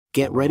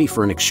Get ready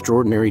for an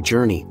extraordinary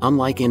journey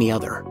unlike any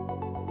other.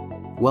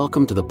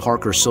 Welcome to the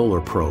Parker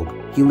Solar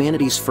Probe,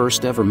 humanity's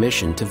first ever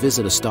mission to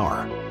visit a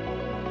star.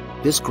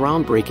 This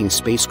groundbreaking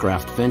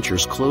spacecraft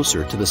ventures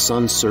closer to the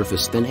sun's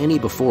surface than any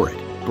before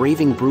it,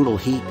 braving brutal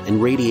heat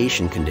and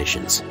radiation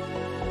conditions.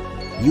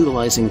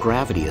 Utilizing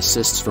gravity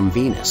assists from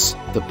Venus,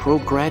 the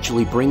probe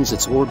gradually brings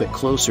its orbit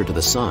closer to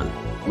the sun,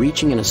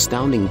 reaching an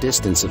astounding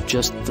distance of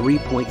just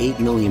 3.8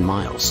 million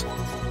miles.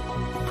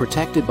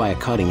 Protected by a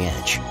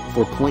cutting-edge,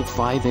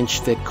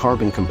 4.5-inch thick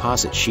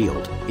carbon-composite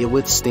shield, it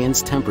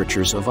withstands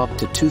temperatures of up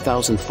to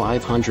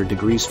 2,500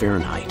 degrees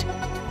Fahrenheit.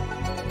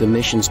 The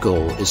mission's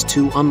goal is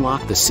to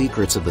unlock the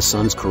secrets of the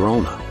sun's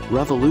corona,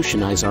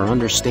 revolutionize our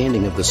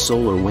understanding of the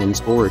solar wind's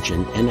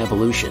origin and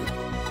evolution.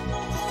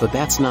 But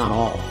that's not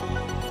all.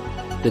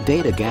 The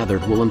data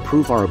gathered will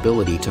improve our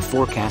ability to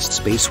forecast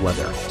space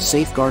weather,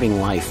 safeguarding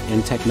life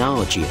and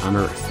technology on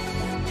Earth.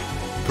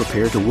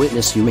 Prepare to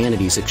witness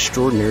humanity's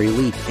extraordinary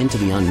leap into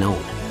the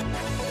unknown.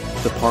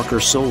 The Parker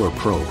Solar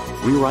Probe,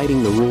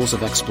 rewriting the rules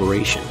of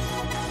exploration.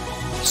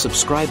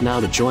 Subscribe now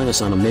to join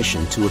us on a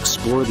mission to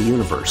explore the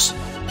universe.